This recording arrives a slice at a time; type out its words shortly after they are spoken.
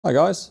Hi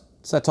guys,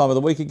 it's that time of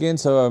the week again,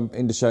 so I'm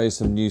in to show you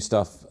some new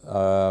stuff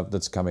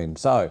that's come in.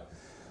 So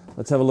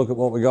let's have a look at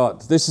what we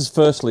got. This is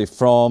firstly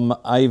from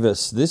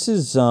Avis. This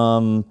is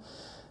one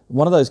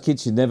of those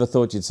kits you never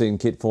thought you'd see in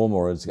kit form,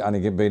 or it's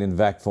only been in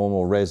vac form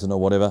or resin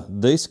or whatever.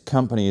 This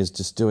company is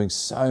just doing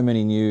so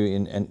many new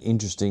and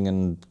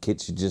interesting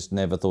kits you just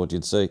never thought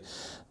you'd see.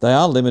 They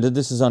are limited.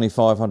 This is only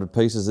 500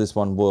 pieces, this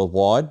one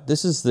worldwide.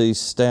 This is the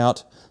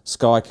Stout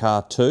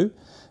Skycar 2.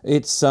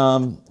 It's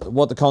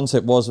what the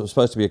concept was. It was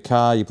supposed to be a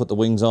car. You put the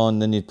wings on,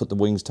 then you put the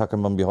wings, tuck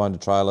them on behind a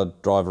trailer,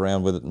 drive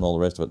around with it, and all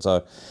the rest of it.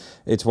 So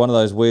it's one of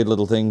those weird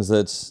little things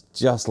that's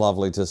just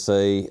lovely to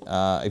see.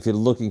 If you're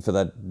looking for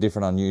that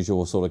different,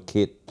 unusual sort of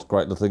kit, it's a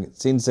great little thing.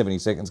 It's in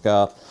 72nd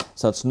scale,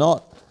 so it's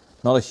not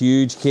a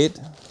huge kit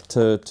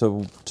to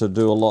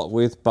do a lot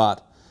with,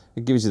 but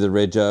it gives you the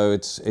rego.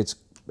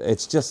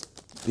 It's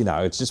just, you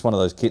know, it's just one of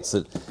those kits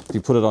that if you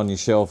put it on your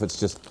shelf, it's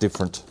just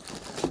different.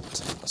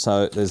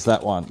 So there's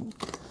that one.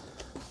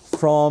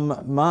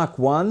 From Mark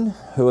 1,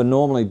 who are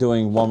normally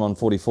doing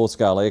 1/144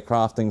 scale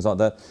aircraft, things like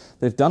that.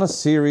 They've done a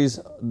series,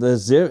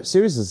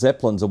 series of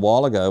Zeppelins a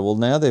while ago. Well,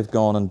 now they've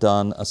gone and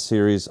done a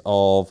series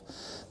of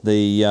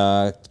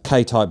the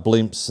K-type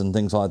blimps and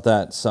things like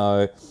that.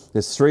 So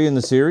there's 3 in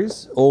the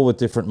series, all with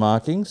different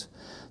markings.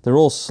 They're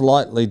all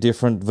slightly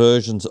different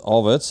versions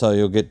of it, so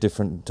you'll get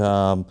different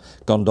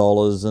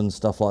gondolas and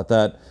stuff like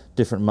that,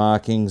 different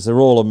markings. They're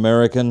all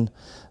American.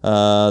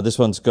 This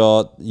one's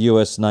got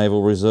US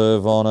Naval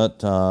Reserve on it.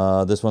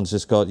 This one's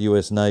just got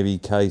US Navy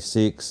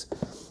K6.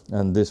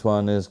 And this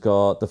one has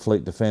got the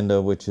Fleet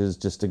Defender, which is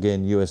just,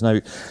 again, US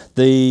Navy.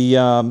 They're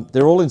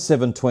all in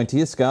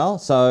 7/20th scale,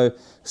 so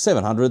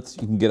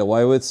 700th you can get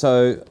away with.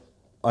 So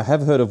I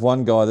have heard of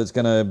one guy that's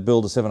going to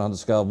build a 700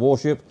 scale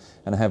warship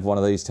and have one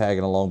of these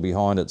tagging along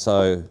behind it.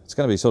 So it's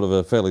going to be sort of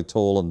a fairly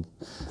tall, and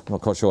I'm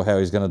not quite sure how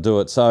he's going to do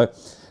it. So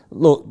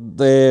look,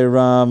 they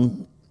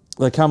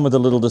come with a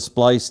little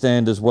display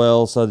stand as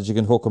well, so that you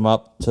can hook them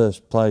up to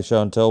play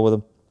show and tell with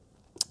them.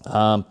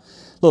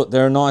 Look,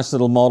 they're a nice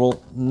little model.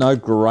 No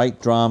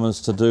great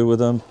dramas to do with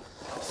them.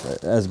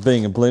 As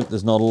being a blimp,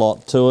 there's not a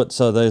lot to it.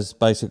 So there's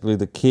basically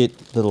the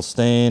kit, little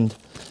stand,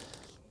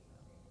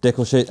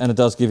 decal sheet, and it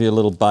does give you a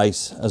little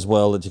base as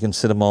well that you can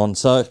sit them on.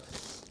 So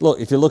look,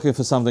 if you're looking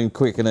for something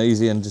quick and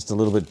easy and just a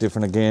little bit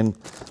different again,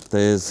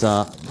 there's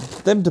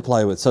them to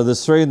play with. So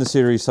there's 3 in the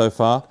series so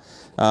far.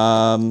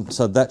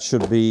 So that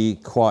should be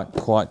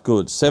quite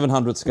good.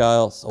 700th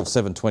scale or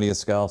 7/20th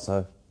scale,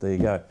 so there you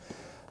go.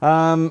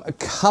 A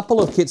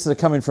couple of kits that are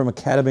coming from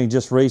Academy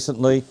just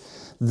recently.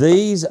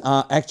 These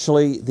are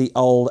actually the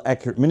old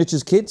Accurate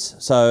Miniatures kits,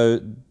 so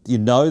you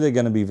know they're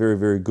going to be very,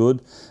 very good.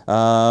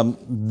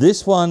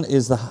 This one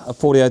is the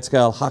 48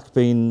 scale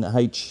Huckebein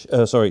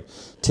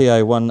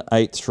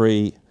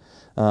TA-183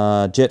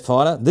 jet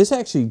fighter. This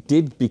actually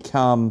did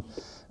become,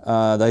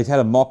 they had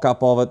a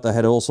mock-up of it, they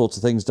had all sorts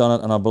of things done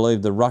it, and I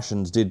believe the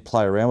Russians did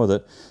play around with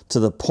it to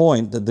the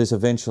point that this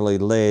eventually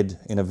led,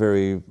 in a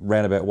very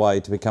roundabout way,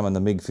 to becoming the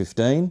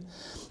MiG-15.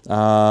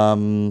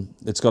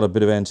 It's got a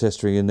bit of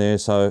ancestry in there,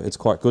 so it's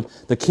quite good.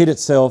 The kit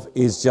itself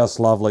is just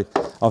lovely.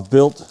 I've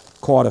built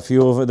quite a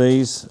few of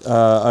these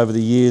over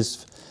the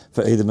years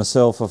for either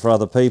myself or for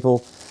other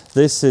people.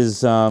 This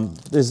is,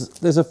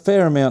 there's a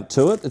fair amount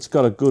to it. It's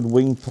got a good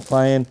wing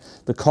plan.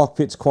 The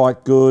cockpit's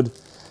quite good.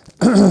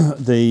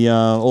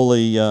 All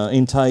the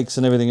intakes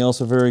and everything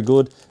else are very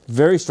good.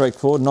 Very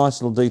straightforward.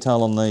 Nice little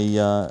detail on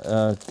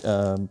the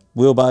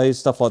wheelbase,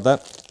 stuff like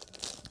that.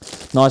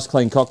 Nice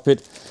clean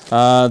cockpit.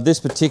 This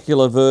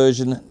particular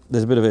version,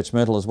 there's a bit of etched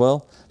metal as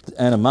well,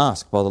 and a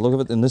mask by the look of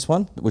it in this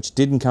one, which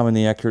didn't come in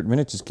the Accurate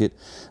Miniatures kit.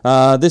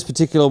 This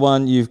particular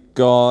one, you've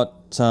got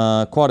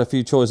quite a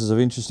few choices of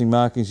interesting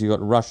markings. You've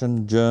got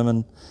Russian,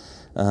 German,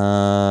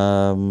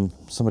 some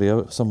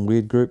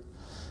weird group.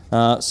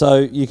 So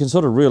you can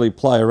sort of really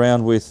play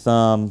around with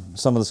some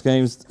of the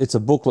schemes. It's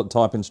a booklet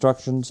type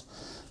instructions.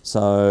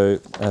 So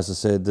as I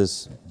said,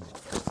 there's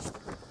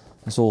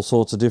all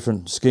sorts of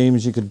different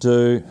schemes you could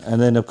do.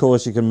 And then of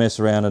course you can mess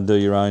around and do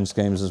your own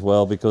schemes as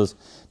well, because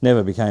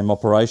never became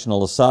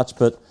operational as such.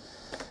 But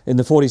in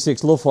the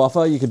 46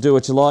 Lufthansa, you could do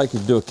what you like. You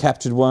could do a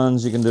captured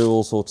ones. You can do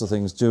all sorts of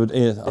things.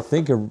 I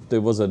think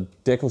there was a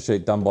decal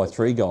sheet done by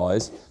 3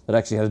 guys that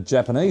actually had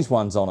Japanese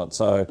ones on it.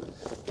 So,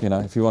 you know,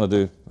 if you want to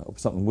do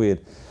something weird.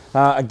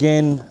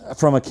 Again,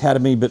 from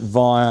Academy, but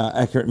via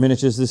Accurate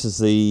Miniatures. This is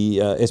the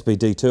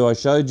SBD2. I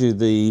showed you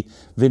the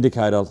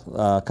Vindicator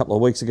a couple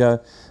of weeks ago.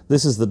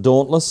 This is the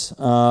Dauntless.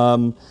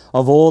 Of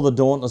all the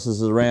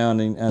Dauntlesses around,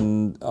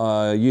 and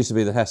used to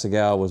be the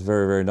Hasegawa was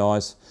very, very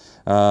nice.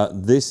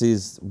 This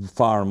is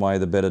far and away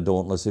the better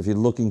Dauntless. If you're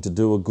looking to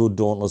do a good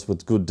Dauntless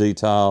with good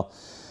detail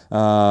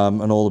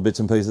and all the bits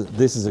and pieces,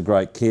 this is a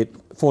great kit.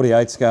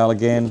 48 scale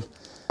again.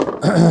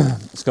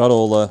 It's got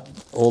all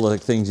the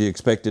things you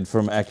expected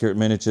from Accurate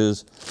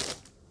Miniatures.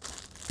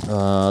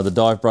 The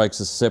dive brakes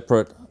are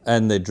separate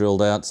and they're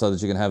drilled out so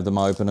that you can have them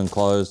open and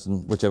closed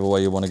and whichever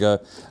way you want to go.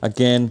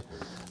 Again,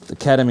 the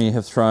Academy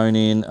have thrown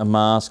in a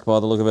mask by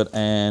the look of it,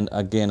 and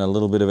again a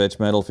little bit of etched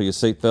metal for your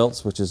seat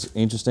belts, which is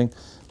interesting.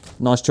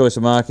 Nice choice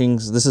of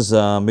markings. This is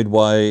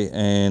Midway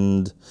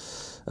and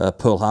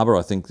Pearl Harbor,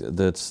 I think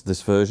that's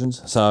this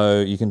version's.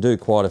 So you can do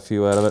quite a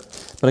few out of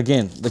it. But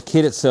again, the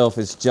kit itself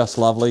is just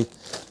lovely.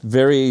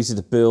 Very easy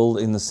to build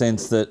in the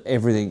sense that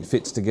everything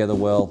fits together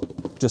well.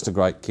 Just a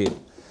great kit.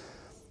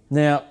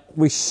 Now,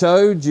 we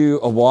showed you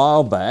a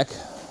while back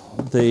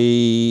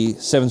the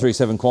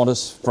 737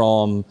 Qantas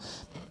from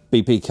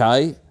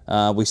BPK.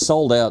 We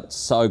sold out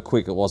so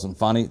quick it wasn't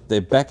funny.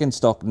 They're back in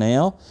stock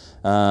now.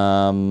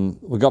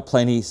 We've got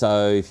plenty,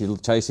 so if you're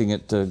chasing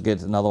it to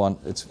get another one,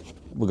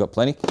 we've got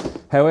plenty.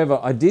 However,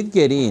 I did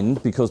get in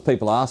because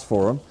people asked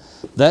for them.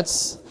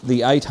 That's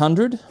the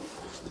 800.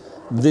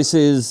 This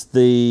is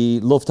the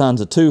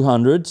Lufthansa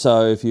 200.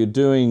 So if you're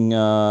doing,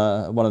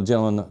 one of the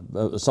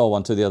gentlemen sold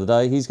one to the other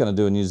day, he's going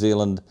to do a New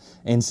Zealand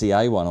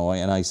NCA one or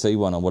an AC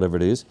one or whatever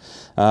it is.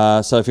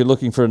 So if you're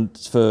looking for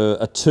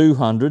a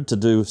 200 to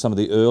do some of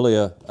the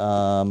earlier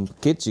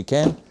kits, you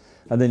can.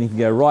 And then you can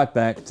go right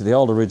back to the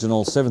old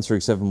original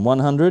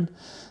 737-100.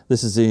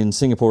 This is in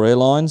Singapore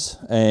Airlines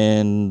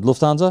and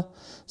Lufthansa.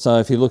 So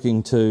if you're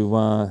looking to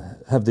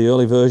have the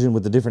early version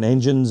with the different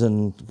engines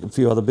and a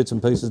few other bits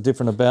and pieces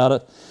different about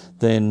it,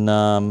 then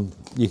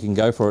you can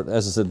go for it.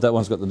 As I said, that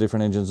one's got the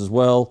different engines as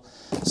well.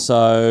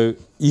 So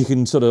you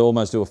can sort of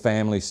almost do a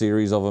family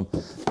series of them.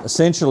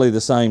 Essentially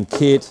the same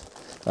kit,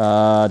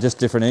 just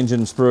different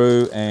engine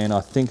sprue, and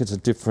I think it's a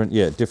different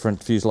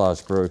fuselage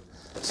sprue.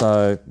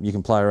 So you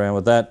can play around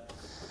with that.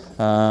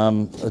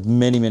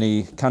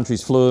 Many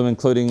countries flew them,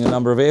 including a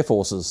number of air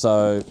forces,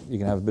 so you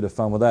can have a bit of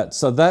fun with that.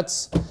 So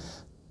that's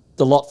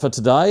the lot for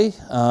today,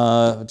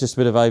 just a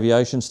bit of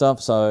aviation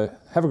stuff. So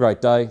have a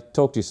great day,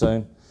 talk to you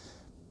soon,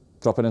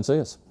 drop in and see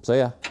us. See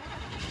ya.